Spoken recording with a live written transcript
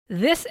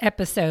This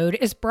episode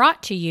is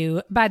brought to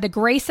you by the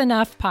Grace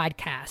Enough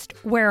podcast,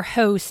 where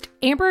host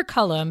Amber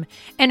Cullum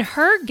and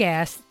her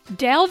guests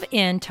delve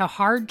into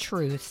hard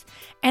truths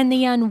and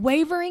the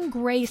unwavering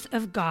grace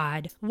of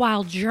God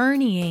while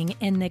journeying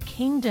in the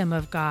kingdom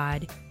of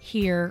God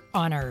here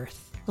on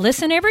earth.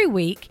 Listen every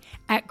week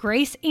at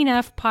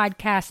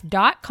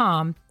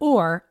graceenoughpodcast.com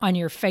or on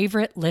your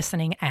favorite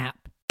listening app.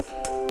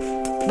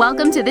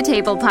 Welcome to the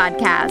Table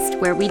Podcast,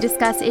 where we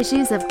discuss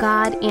issues of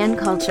God and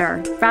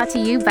culture, brought to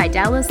you by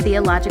Dallas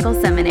Theological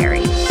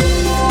Seminary.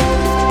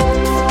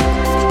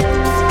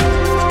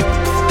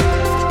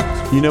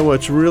 You know,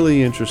 what's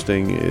really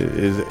interesting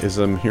is as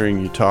I'm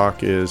hearing you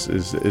talk is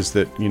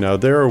that, you know,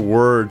 there are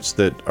words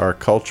that our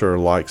culture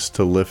likes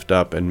to lift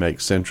up and make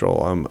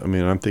central. I'm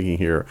thinking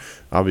here,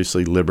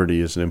 obviously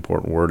liberty is an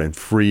important word, and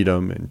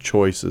freedom and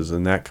choices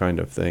and that kind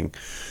of thing.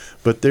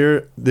 But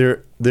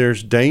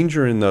there's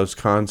danger in those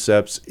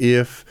concepts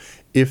if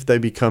they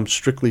become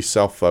strictly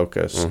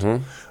self-focused.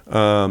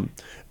 Mm-hmm.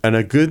 And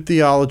a good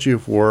theology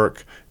of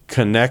work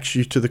connects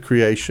you to the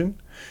creation.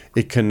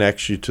 It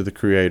connects you to the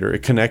Creator.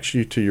 It connects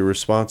you to your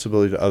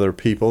responsibility to other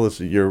people.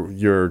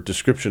 Your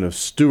description of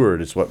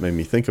steward is what made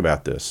me think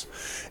about this.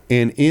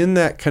 And in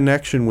that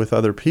connection with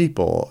other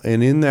people,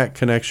 and in that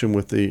connection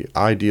with the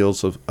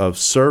ideals of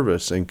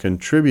service and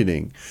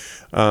contributing,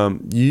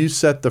 you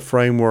set the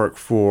framework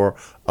for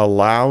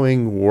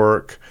allowing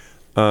work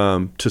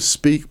to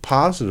speak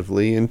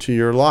positively into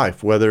your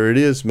life, whether it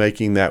is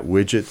making that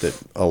widget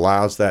that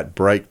allows that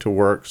brake to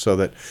work so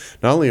that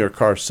not only are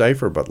cars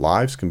safer, but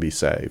lives can be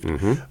saved.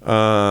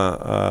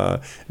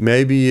 Mm-hmm.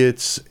 Maybe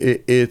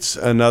it's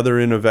another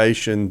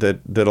innovation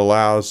that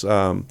allows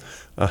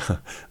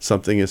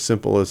something as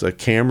simple as a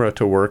camera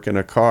to work in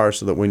a car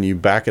so that when you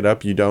back it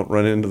up, you don't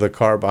run into the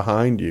car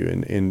behind you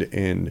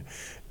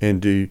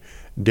and do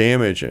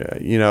damage.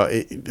 You know,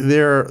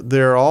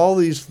 there are all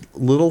these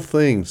little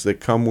things that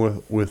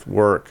come with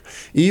work.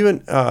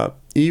 Even a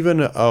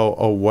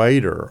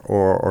waiter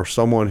or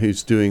someone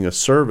who's doing a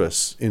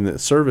service in the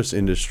service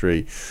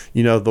industry,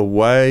 you know, the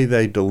way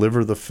they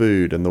deliver the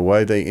food and the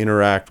way they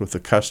interact with the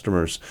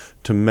customers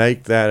to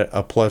make that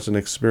a pleasant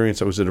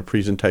experience. I was at a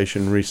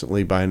presentation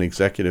recently by an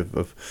executive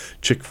of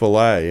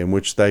Chick-fil-A in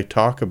which they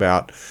talk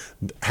about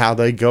how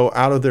they go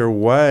out of their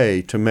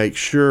way to make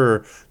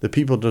sure that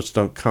people just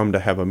don't come to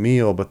have a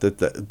meal, but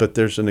but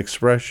there's an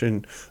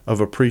expression of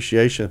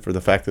appreciation for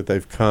the fact that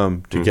they've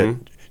come to get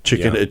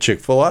chicken at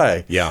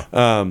Chick-fil-A,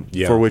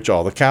 for which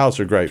all the cows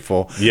are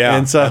grateful. Yeah,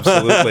 and so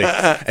absolutely.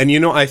 And, you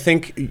know, I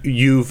think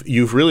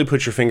you've really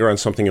put your finger on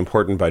something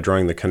important by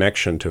drawing the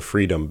connection to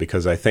freedom,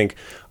 because I think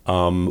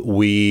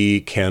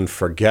we can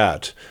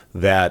forget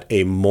that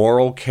a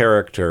moral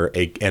character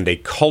and a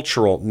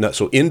cultural,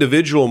 so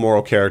individual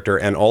moral character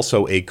and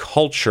also a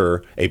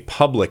culture, a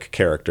public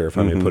character, if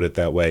I may put it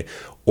that way,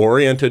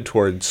 oriented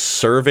towards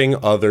serving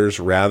others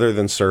rather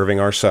than serving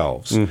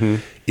ourselves,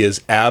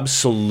 is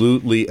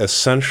absolutely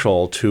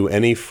essential to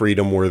any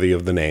freedom worthy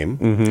of the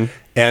name,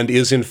 and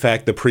is in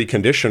fact the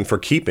precondition for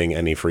keeping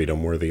any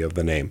freedom worthy of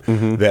the name.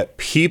 That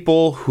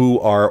people who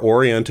are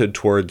oriented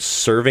towards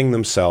serving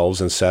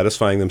themselves and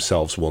satisfying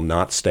themselves will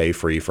not stay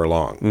free for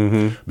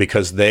long,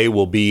 because they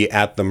will be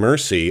at the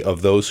mercy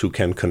of those who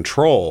can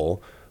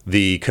control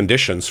the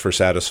conditions for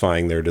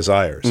satisfying their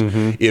desires.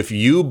 If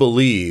you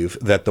believe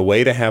that the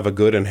way to have a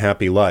good and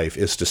happy life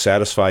is to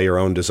satisfy your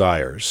own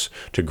desires,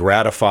 to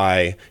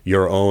gratify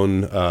your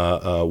own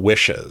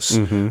wishes,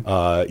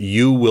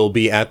 you will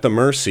be at the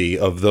mercy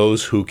of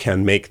those who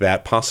can make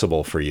that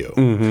possible for you.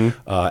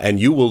 And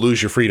you will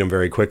lose your freedom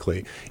very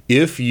quickly.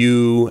 If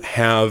you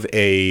have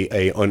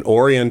an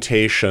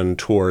orientation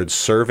towards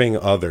serving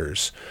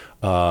others,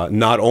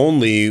 not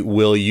only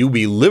will you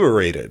be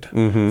liberated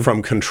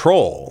from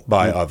control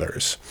by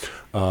others,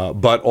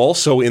 but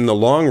also in the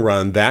long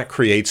run, that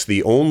creates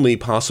the only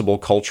possible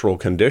cultural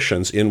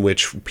conditions in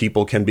which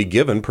people can be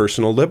given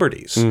personal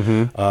liberties,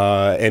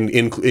 and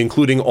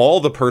including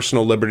all the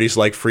personal liberties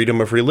like freedom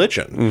of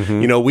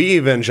religion. You know, we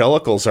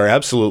evangelicals are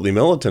absolutely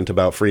militant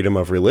about freedom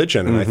of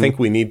religion, and I think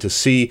we need to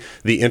see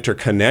the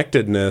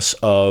interconnectedness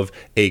of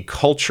a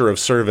culture of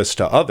service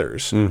to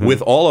others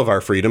with all of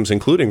our freedoms,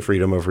 including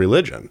freedom of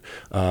religion,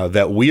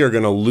 that we're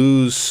going to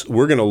lose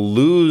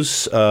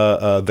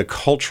the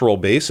cultural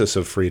basis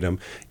of freedom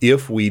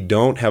if we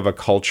don't have a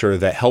culture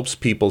that helps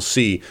people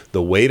see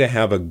the way to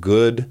have a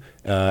good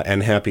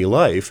and happy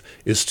life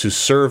is to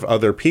serve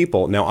other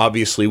people. Now,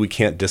 obviously, we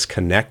can't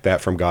disconnect that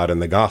from God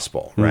and the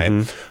gospel, right?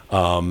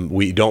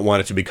 We don't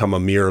want it to become a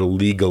mere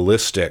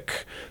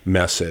legalistic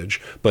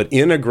message, but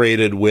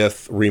integrated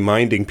with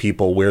reminding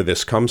people where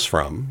this comes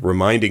from,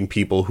 reminding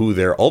people who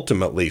they're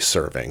ultimately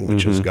serving,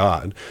 which is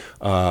God,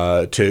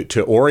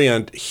 to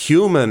orient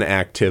human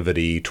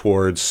activity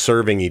towards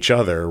serving each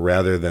other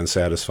rather than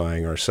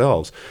satisfying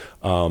ourselves.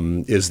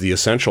 Is the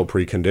essential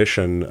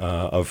precondition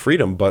of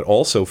freedom, but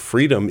also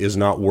freedom is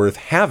not worth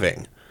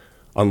having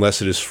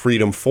unless it is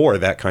freedom for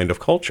that kind of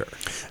culture.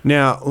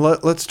 Now,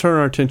 let's turn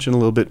our attention a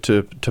little bit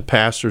to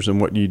pastors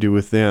and what you do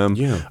with them.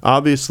 Yeah.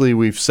 Obviously,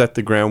 we've set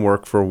the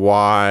groundwork for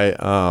why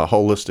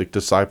holistic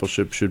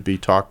discipleship should be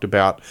talked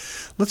about.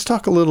 Let's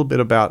talk a little bit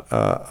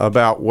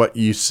about what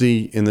you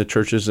see in the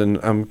churches, and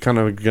I'm kind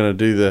of going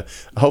to do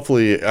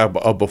hopefully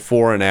a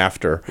before and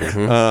after.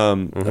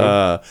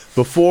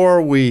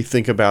 Before we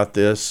think about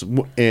this,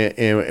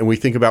 and we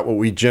think about what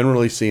we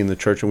generally see in the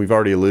church, and we've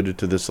already alluded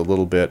to this a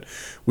little bit,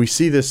 we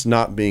see this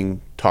not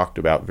being talked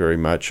about very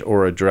much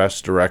or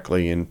addressed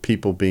directly, and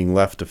people being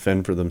left to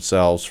fend for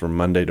themselves from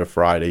Monday to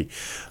Friday,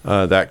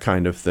 that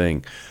kind of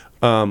thing.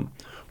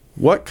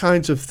 What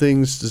kinds of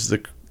things does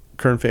the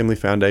Kern Family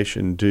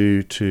Foundation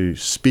do to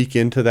speak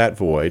into that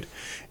void?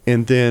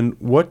 And then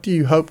what do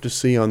you hope to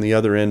see on the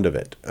other end of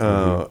it?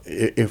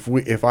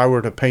 If I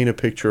were to paint a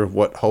picture of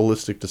what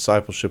holistic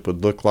discipleship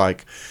would look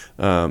like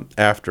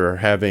after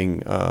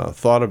having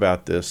thought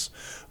about this,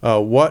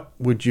 what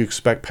would you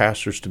expect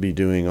pastors to be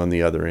doing on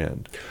the other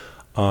end?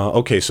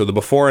 Okay, so the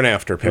before and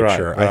after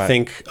picture. Right. I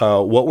think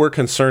what we're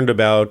concerned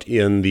about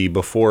in the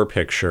before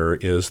picture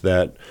is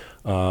that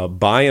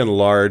by and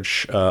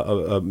large,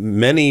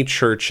 many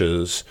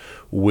churches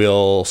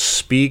will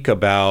speak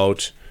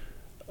about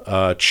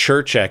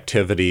church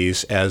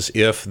activities as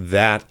if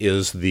that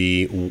is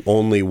the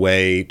only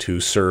way to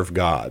serve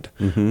God,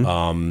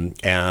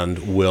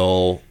 and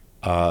will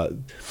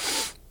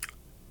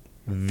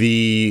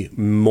the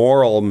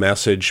moral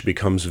message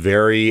becomes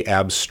very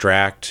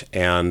abstract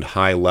and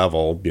high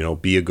level,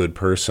 be a good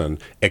person,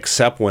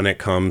 except when it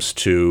comes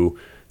to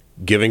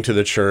giving to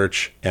the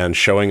church and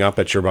showing up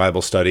at your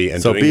Bible study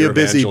and so doing be your a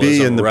busy evangelism.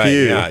 bee in the right.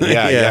 pew.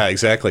 Yeah,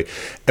 exactly.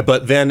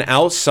 But then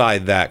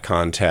outside that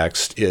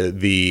context,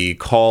 the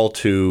call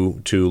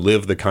to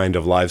live the kind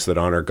of lives that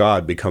honor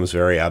God becomes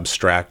very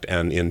abstract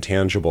and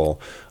intangible.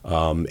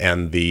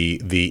 And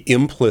the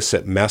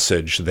implicit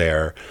message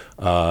there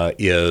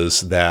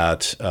is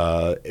that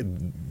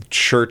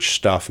church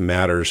stuff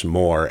matters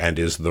more and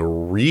is the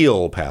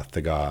real path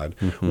to God,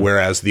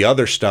 whereas the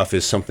other stuff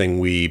is something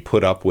we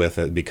put up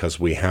with because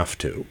we have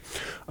to.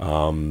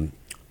 On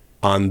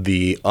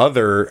the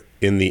other,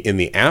 in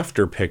the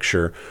after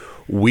picture,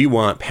 we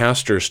want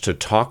pastors to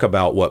talk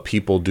about what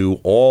people do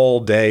all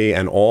day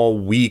and all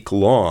week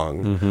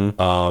long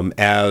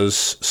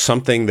as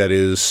something that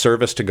is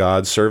service to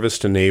God, service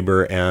to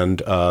neighbor, and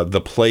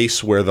the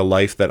place where the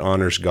life that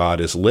honors God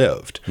is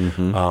lived.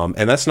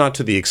 And that's not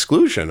to the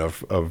exclusion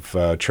of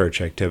church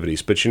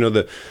activities. But,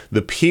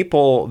 the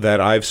people that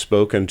I've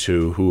spoken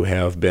to who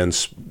have been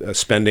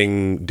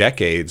spending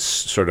decades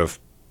sort of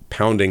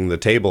pounding the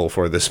table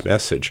for this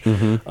message,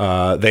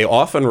 they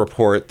often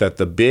report that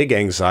the big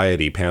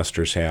anxiety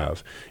pastors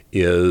have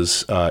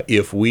is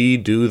if we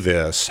do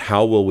this,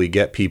 how will we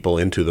get people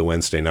into the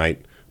Wednesday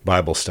night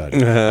Bible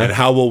study? And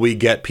how will we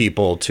get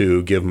people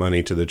to give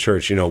money to the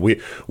church?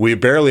 We're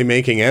barely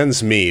making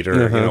ends meet,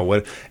 or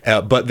what.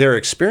 But their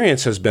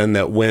experience has been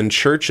that when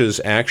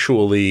churches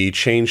actually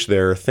change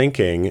their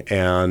thinking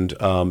and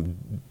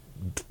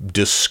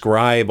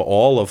describe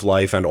all of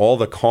life and all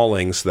the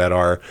callings that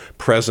are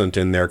present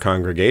in their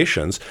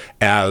congregations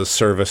as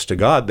service to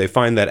God, they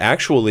find that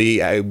actually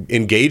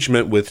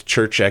engagement with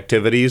church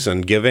activities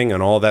and giving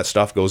and all that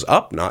stuff goes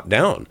up, not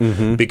down,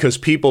 because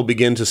people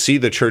begin to see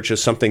the church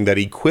as something that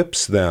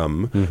equips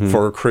them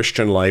for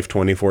Christian life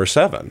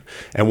 24/7.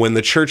 And when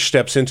the church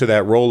steps into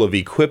that role of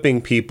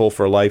equipping people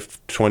for life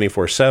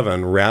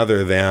 24/7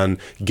 rather than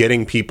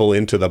getting people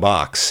into the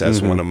box,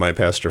 as one of my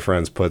pastor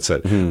friends puts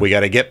it, we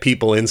got to get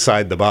people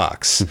inside the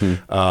box.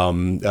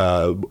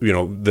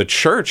 The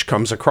church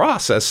comes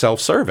across as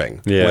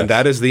self-serving when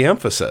that is the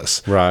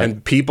emphasis, right?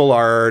 And people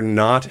are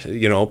not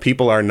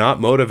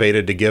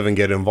motivated to give and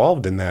get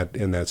involved in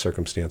that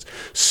circumstance.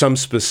 Some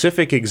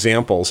specific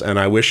examples, and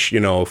I wish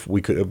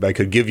if I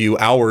could give you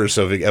hours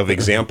of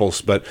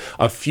examples, but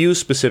a few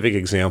specific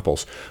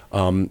examples.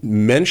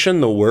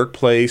 Mention the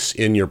workplace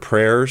in your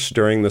prayers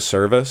during the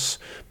service,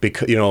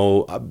 because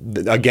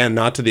again,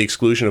 not to the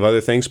exclusion of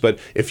other things, but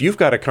if you've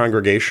got a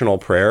congregational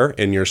prayer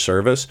in your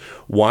service,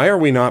 why are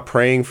we not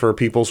praying for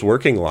people's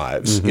working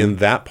lives in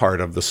that part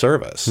of the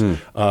service?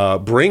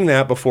 Bring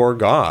that before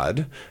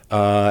God,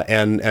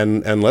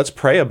 and let's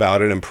pray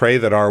about it and pray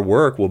that our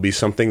work will be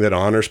something that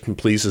honors and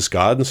pleases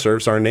God and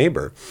serves our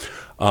neighbor.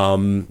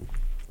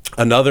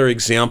 Another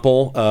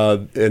example,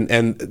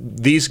 and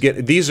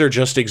these are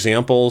just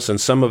examples, and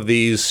some of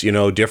these,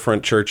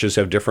 different churches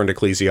have different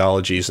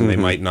ecclesiologies, and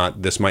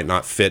this might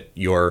not fit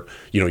your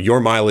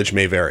mileage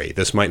may vary.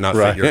 This might not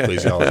fit your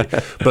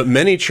ecclesiology. But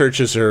many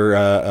churches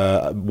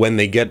are, when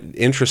they get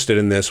interested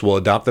in this, will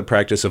adopt the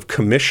practice of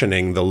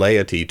commissioning the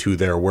laity to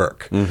their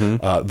work,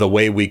 the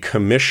way we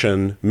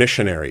commission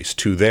missionaries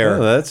to their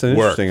work. That's an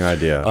interesting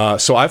idea.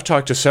 So I've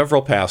talked to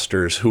several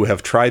pastors who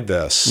have tried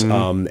this,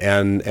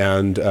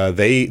 and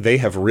they they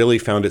have really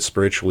found it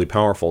spiritually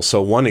powerful.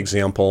 So one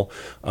example,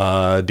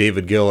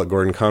 David Gill at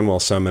Gordon Conwell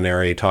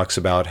Seminary talks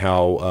about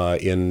how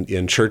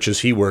in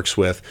churches he works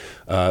with,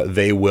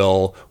 they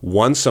will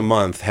once a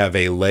month have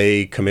a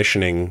lay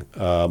commissioning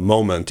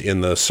moment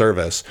in the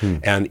service,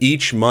 and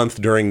each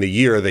month during the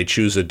year they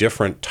choose a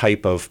different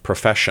type of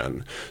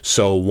profession.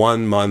 So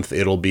one month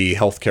it'll be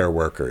healthcare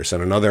workers,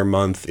 and another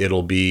month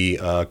it'll be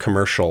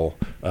commercial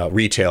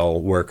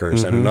retail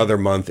workers, and another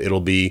month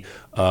it'll be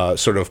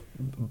sort of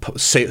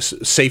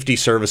safety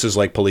services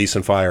like police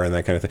and fire and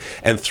that kind of thing.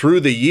 And through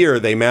the year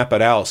they map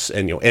it out,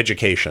 and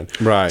education.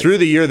 Right. Through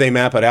the year they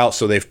map it out,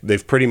 so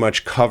they've pretty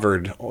much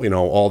covered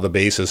all the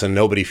bases, and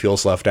nobody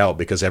feels left out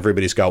because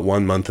everybody's got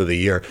 1 month of the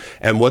year.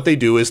 And what they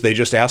do is they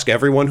just ask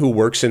everyone who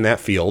works in that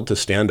field to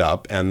stand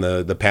up, and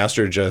the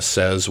pastor just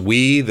says,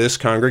 "We, this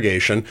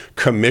congregation,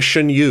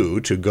 commission you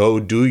to go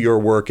do your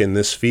work in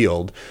this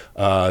field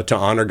to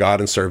honor God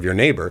and serve your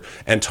neighbor,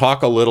 and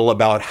talk a little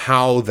about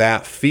how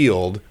that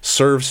field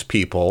serves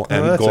people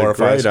and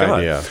glorifies God."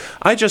 Idea.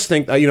 I just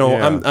think,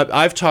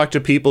 I've talked to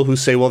people who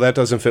say, well, that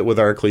doesn't fit with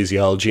our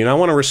ecclesiology, and I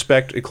want to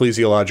respect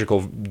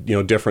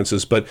ecclesiological,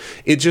 differences, but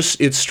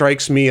it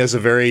strikes me as a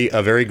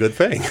very good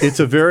thing. It's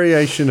a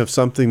variation of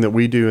something that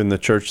we do in the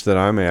church that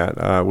I'm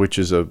at, which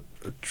is a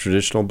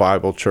traditional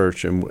Bible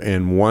church,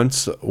 and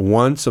once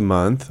a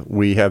month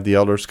we have the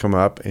elders come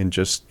up and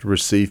just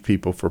receive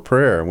people for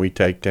prayer, and we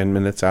take 10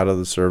 minutes out of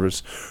the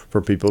service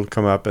for people to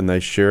come up and they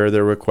share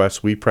their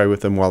requests. We pray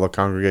with them while the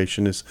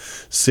congregation is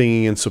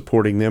singing and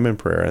supporting them in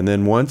prayer. And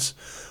then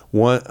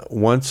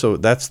so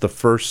that's the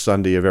first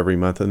Sunday of every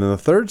month. And then the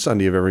third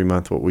Sunday of every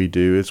month, what we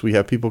do is we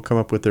have people come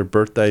up with their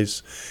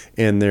birthdays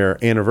and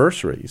their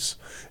anniversaries.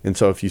 And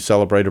so if you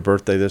celebrate a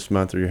birthday this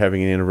month, or you're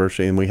having an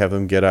anniversary, and we have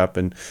them get up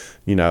and,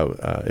 we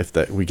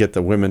get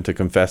the women to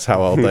confess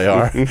how old they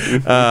are,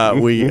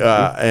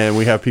 and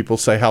we have people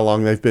say how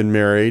long they've been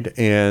married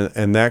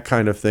and that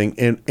kind of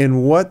thing.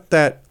 And what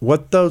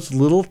those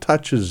little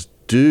touches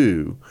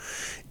do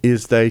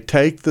is they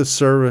take the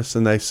service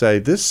and they say,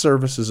 this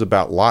service is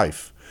about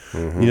life.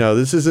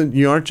 This isn't,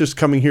 you aren't just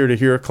coming here to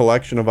hear a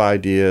collection of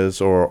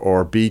ideas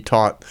or be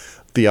taught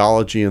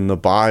theology in the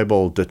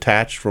Bible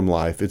detached from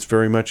life. It's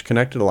very much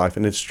connected to life.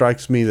 And it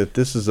strikes me that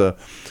this is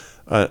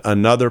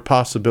another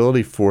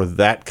possibility for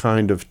that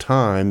kind of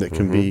time that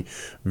can be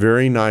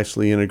very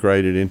nicely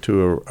integrated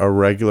into a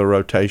regular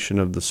rotation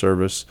of the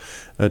service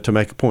to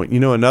make a point.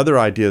 Another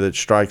idea that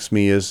strikes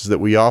me is that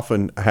we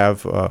often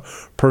have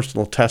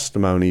personal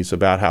testimonies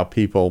about how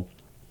people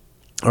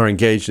are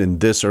engaged in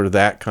this or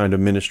that kind of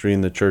ministry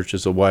in the church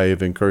as a way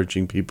of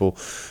encouraging people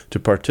to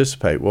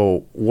participate.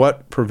 Well,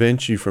 what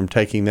prevents you from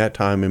taking that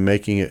time and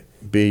making it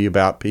be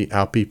about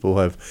how people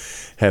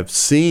have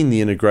seen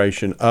the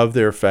integration of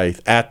their faith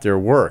at their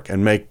work,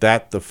 and make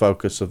that the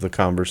focus of the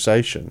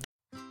conversation?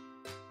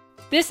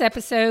 This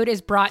episode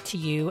is brought to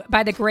you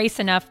by the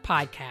Grace Enough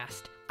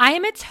podcast. I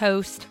am its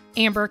host,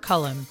 Amber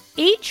Cullum.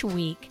 Each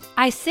week,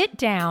 I sit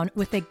down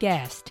with a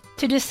guest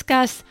to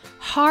discuss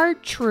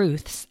hard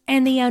truths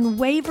and the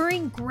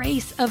unwavering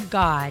grace of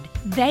God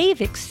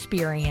they've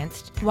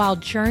experienced while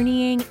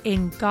journeying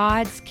in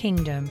God's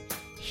kingdom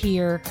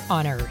here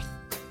on earth.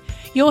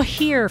 You'll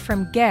hear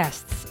from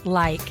guests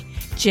like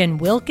Jen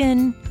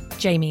Wilkin,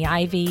 Jamie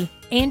Ivey,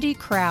 Andy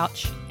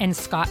Crouch, and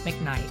Scott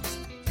McKnight.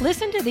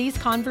 Listen to these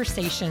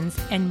conversations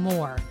and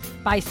more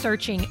by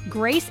searching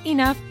Grace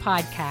Enough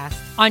Podcast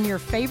on your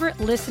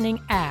favorite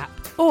listening app,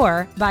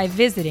 or by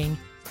visiting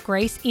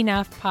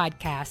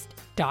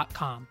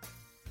graceenoughpodcast.com.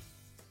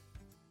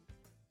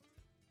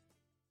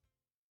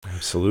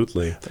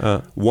 Absolutely.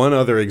 One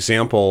other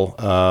example,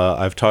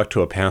 I've talked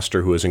to a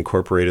pastor who has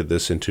incorporated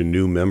this into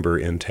new member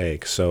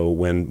intake. So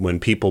when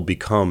people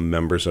become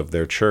members of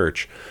their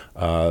church,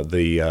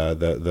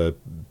 the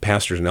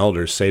pastors and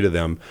elders say to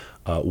them,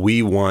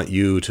 we want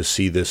you to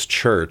see this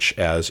church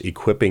as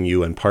equipping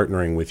you and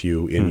partnering with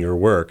you in your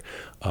work.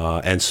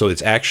 And so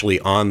it's actually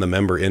on the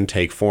member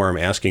intake form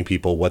asking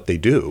people what they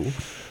do,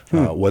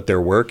 what their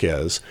work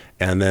is,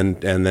 and then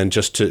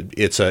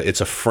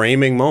it's a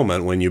framing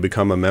moment when you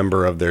become a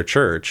member of their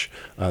church.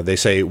 They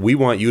say, we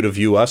want you to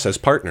view us as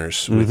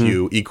partners with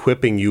you,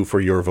 equipping you for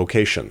your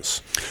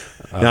vocations.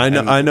 Now,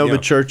 I know the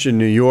church in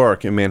New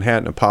York, in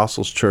Manhattan,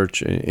 Apostles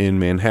Church in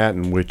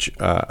Manhattan, which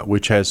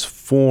has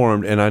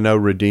formed, and I know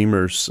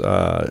Redeemer's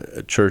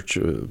church,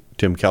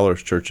 Tim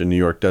Keller's church in New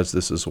York, does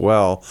this as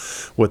well.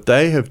 What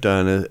they have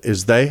done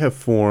is they have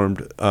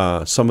formed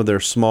some of their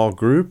small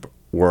group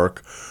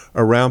work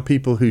around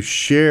people who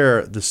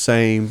share the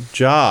same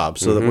job,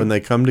 so that when they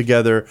come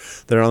together,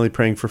 they're only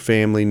praying for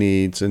family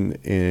needs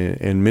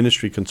and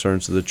ministry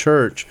concerns of the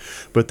church,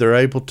 but they're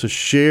able to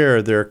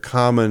share their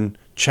common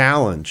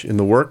challenge in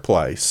the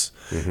workplace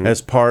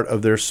as part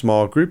of their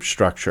small group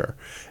structure.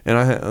 And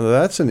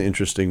that's an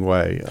interesting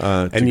way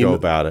to go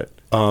about it.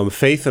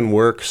 Faith and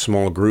work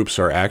small groups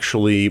are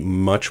actually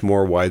much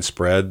more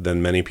widespread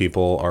than many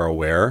people are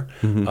aware.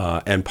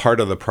 And part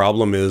of the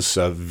problem is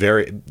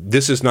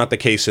this is not the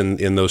case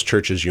in those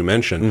churches you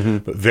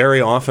mentioned, but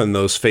very often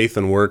those faith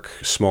and work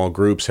small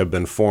groups have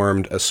been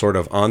formed as sort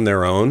of on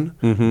their own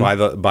by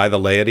the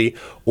laity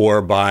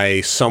or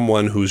by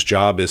someone whose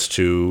job is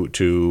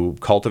to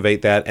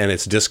cultivate that, and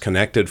it's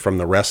disconnected from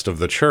the rest of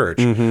the church.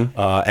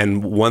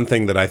 And one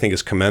thing that I think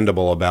is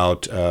commendable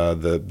about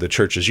the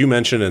churches you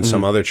mentioned and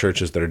some other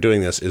churches that are doing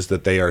this is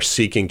that they are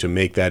seeking to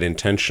make that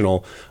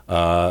intentional,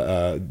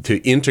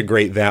 to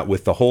integrate that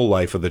with the whole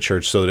life of the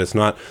church, so that it's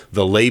not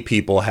the lay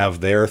people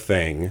have their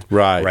thing,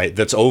 right,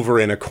 that's over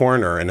in a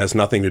corner and has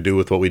nothing to do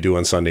with what we do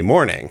on Sunday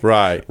morning,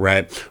 right.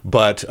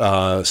 But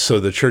so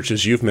the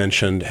churches you've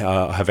mentioned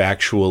have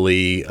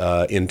actually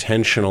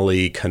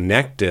intentionally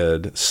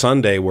connected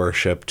Sunday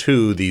worship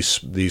to these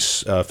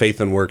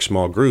faith and work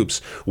small groups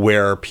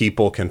where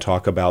people can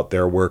talk about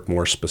their work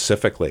more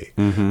specifically.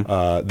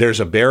 There's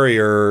a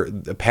barrier.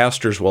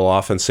 Pastors will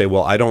often say,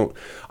 well, I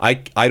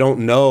don't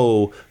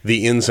know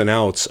the ins and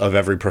outs of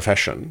every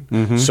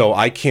profession, so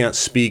I can't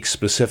speak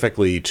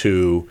specifically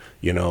to,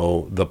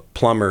 the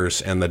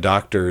plumbers and the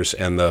doctors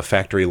and the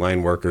factory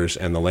line workers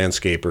and the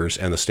landscapers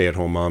and the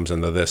stay-at-home moms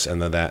and the this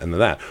and the that and the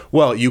that.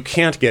 Well, you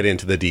can't get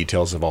into the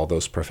details of all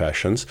those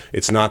professions.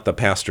 It's not the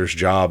pastor's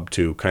job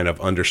to kind of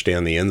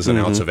understand the ins and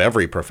outs of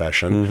every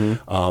profession,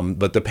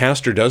 but the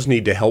pastor does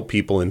need to help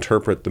people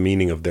interpret the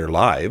meaning of their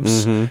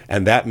lives,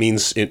 and that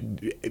means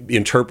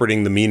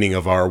interpreting the meaning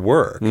of our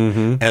work.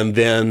 And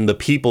then the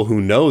people who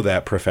know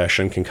that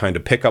profession can kind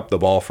of pick up the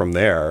ball from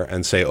there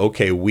and say,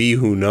 okay, we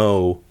who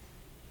know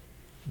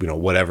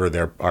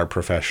whatever our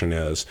profession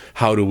is,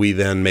 how do we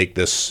then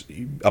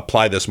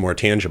apply this more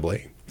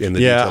tangibly in the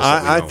details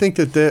that we know? I think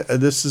that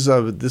this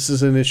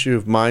is an issue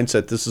of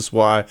mindset. This is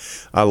why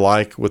I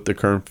like what the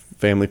Current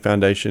Family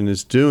Foundation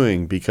is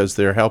doing, because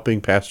they're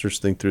helping pastors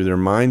think through their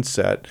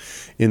mindset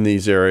in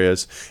these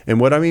areas. And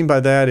what I mean by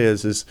that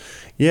is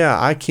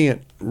I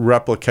can't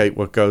replicate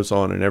what goes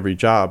on in every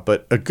job,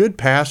 but a good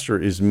pastor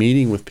is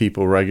meeting with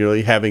people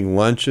regularly, having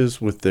lunches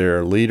with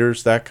their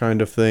leaders, that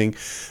kind of thing.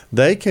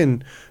 They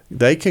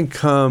can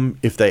come,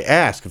 if they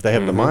ask, if they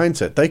have the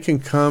mindset, they can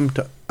come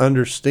to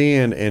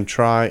understand and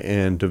try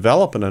and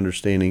develop an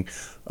understanding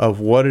of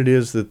what it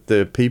is that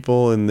the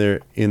people in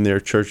their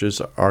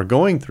churches are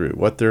going through,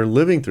 what they're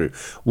living through.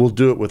 We'll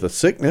do it with a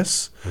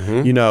sickness,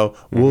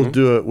 we'll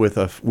do it with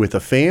a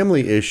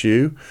family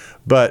issue,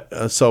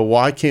 but so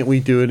why can't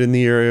we do it in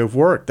the area of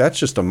work? That's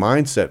just a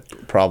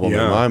mindset problem in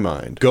my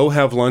mind. Go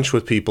have lunch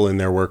with people in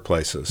their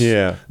workplaces.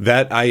 Yeah,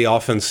 that I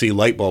often see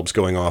light bulbs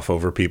going off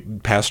over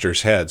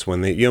pastors' heads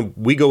when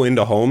we go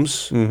into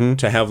homes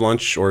to have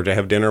lunch or to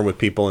have dinner with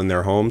people in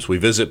their homes. We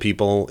visit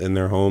people in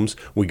their homes.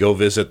 We go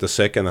visit the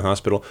sick in the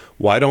hospital.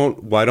 Why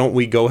don't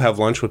we go have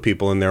lunch with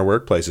people in their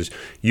workplaces?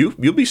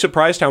 You'll be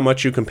surprised how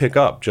much you can pick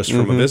up just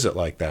from a visit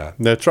like that.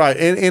 That's right,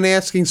 and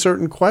asking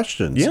certain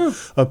questions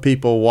of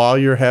people while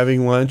you're having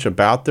lunch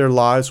about their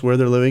lives, where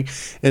they're living,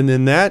 and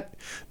then that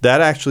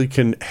actually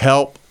can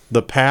help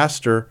the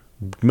pastor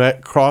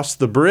cross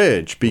the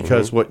bridge,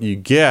 because what you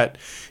get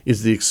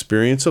is the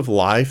experience of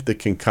life that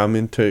can come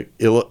into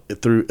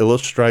through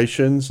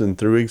illustrations and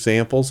through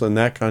examples and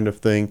that kind of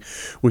thing,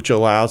 which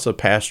allows a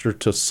pastor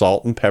to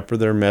salt and pepper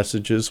their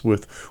messages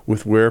with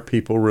where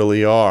people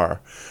really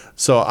are.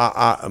 So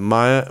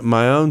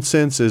my own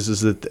sense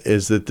is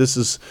that this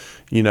is,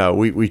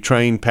 we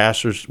train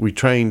pastors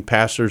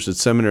at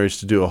seminaries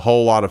to do a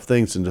whole lot of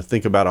things and to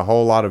think about a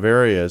whole lot of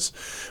areas,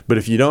 but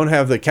if you don't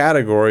have the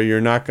category,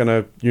 you're not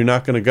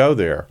gonna go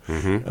there.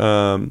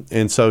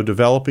 And so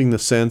developing the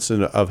sense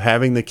of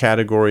having the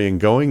category and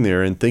going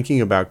there and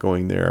thinking about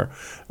going there,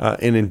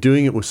 and in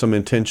doing it with some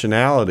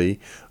intentionality,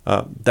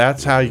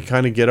 that's how you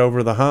kind of get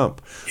over the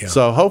hump.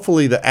 So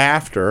hopefully the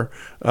after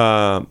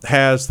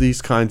has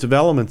these kinds of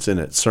elements in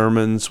it.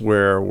 Sermons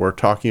where we're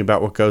talking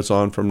about what goes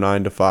on from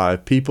 9 to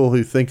 5. People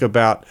who think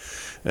about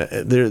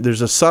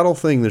there's a subtle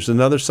thing. There's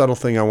another subtle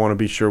thing I want to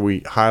be sure we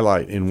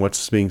highlight in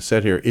what's being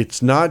said here.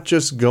 It's not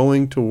just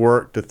going to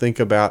work to think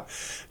about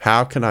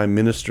how can I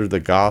minister the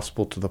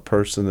gospel to the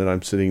person that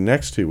I'm sitting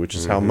next to, which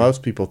is how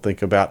most people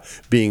think about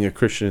being a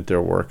Christian at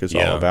their work is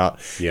all about.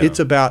 It's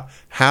about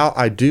how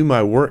I do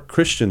my work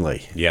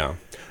Christianly. Yeah.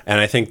 And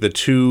I think the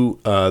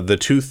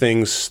two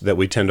things that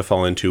we tend to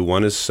fall into,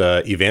 one is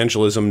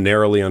evangelism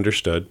narrowly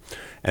understood,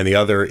 and the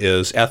other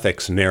is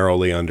ethics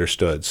narrowly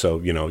understood. So,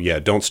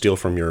 don't steal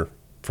from your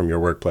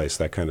workplace,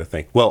 that kind of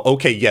thing. Well,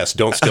 okay, yes,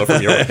 don't steal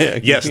from your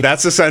yes,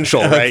 that's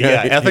essential, right?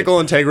 Okay. Yeah, ethical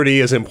integrity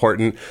is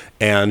important,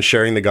 and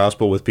sharing the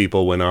gospel with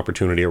people when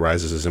opportunity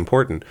arises is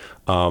important.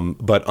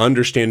 But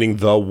understanding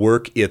the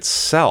work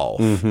itself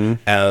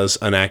as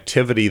an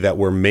activity that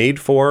we're made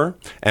for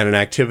and an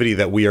activity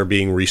that we are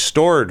being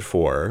restored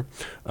for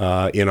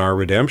in our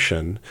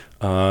redemption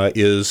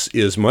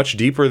is much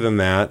deeper than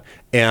that,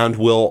 and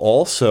will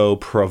also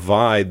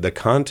provide the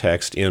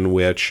context in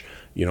which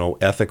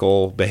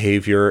ethical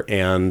behavior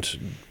and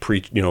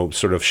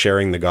sort of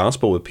sharing the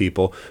gospel with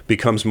people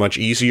becomes much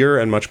easier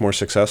and much more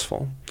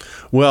successful.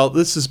 Well,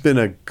 this has been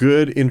a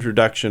good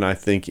introduction, I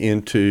think,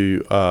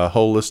 into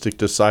holistic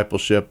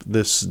discipleship.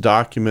 This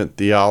document,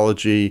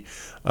 Theology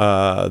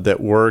That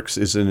Works,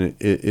 is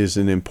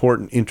an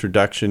important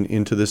introduction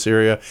into this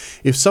area.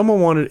 If someone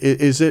wanted,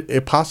 is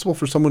it possible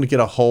for someone to get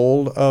a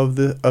hold of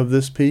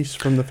this piece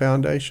from the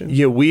foundation?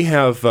 Yeah, we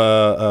have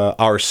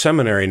our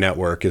seminary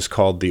network is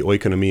called the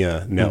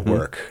Oikonomia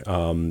Network,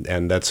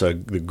 and that's the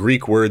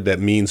Greek word that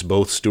means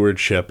both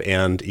stewardship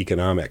and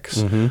economics,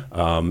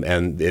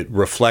 and it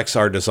reflects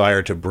our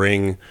desire to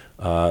bring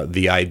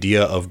the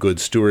idea of good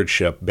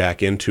stewardship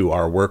back into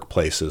our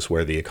workplaces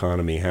where the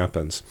economy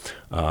happens.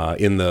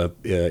 In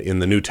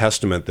the New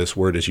Testament, this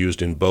word is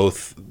used in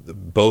both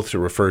to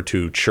refer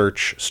to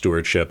church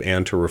stewardship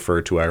and to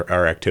refer to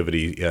our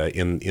activity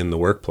in the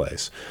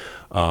workplace.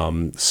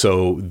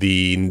 So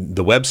the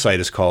website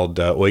is called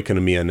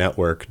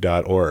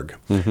oikonomianetwork.org,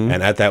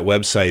 and at that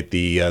website,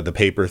 the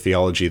paper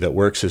Theology That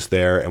Works is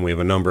there, and we have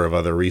a number of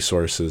other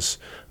resources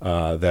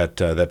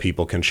that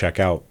people can check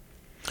out.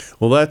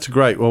 Well, that's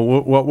great. Well,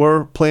 what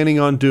we're planning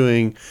on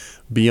doing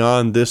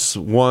beyond this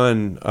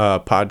one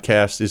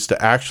podcast is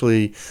to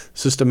actually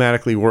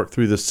systematically work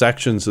through the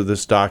sections of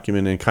this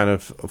document and kind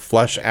of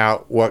flesh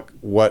out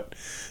what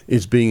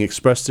is being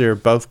expressed there,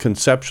 both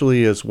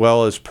conceptually as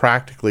well as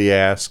practically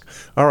ask,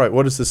 all right,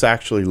 what does this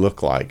actually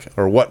look like?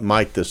 Or what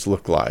might this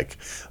look like?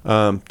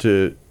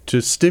 To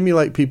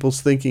stimulate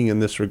people's thinking in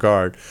this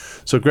regard.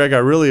 So, Greg, I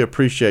really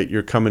appreciate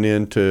your coming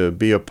in to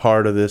be a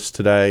part of this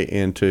today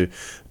and to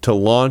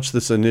launch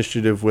this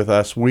initiative with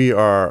us. We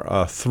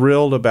are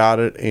thrilled about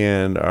it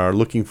and are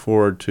looking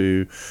forward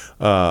to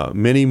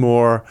many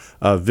more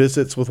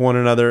visits with one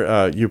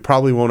another. You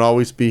probably won't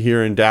always be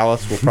here in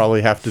Dallas. We'll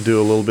probably have to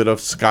do a little bit of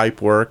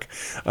Skype work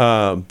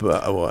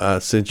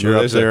since you're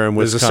up there in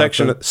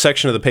Wisconsin. There's a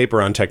section of the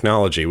paper on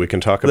technology. We can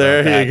talk about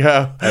that. There you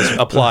go. As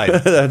applied.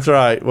 That's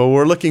right. Well,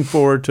 we're looking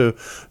forward to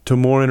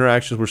more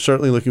interactions. We're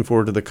certainly looking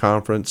forward to the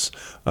conference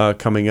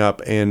coming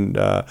up, and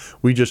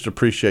we just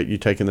appreciate you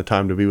taking the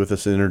time to be with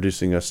us and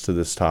introducing us to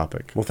this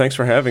topic. Well, thanks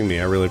for having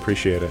me. I really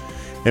appreciate it.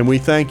 And we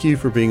thank you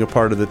for being a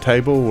part of the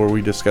table where we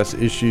discuss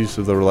issues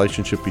of the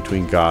relationship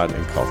between God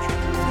and culture.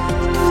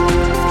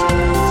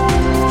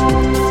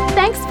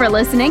 Thanks for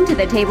listening to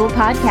the Table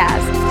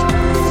Podcast.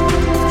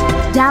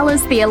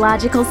 Dallas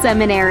Theological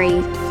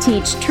Seminary.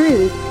 Teach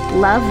truth,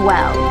 love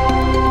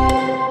well.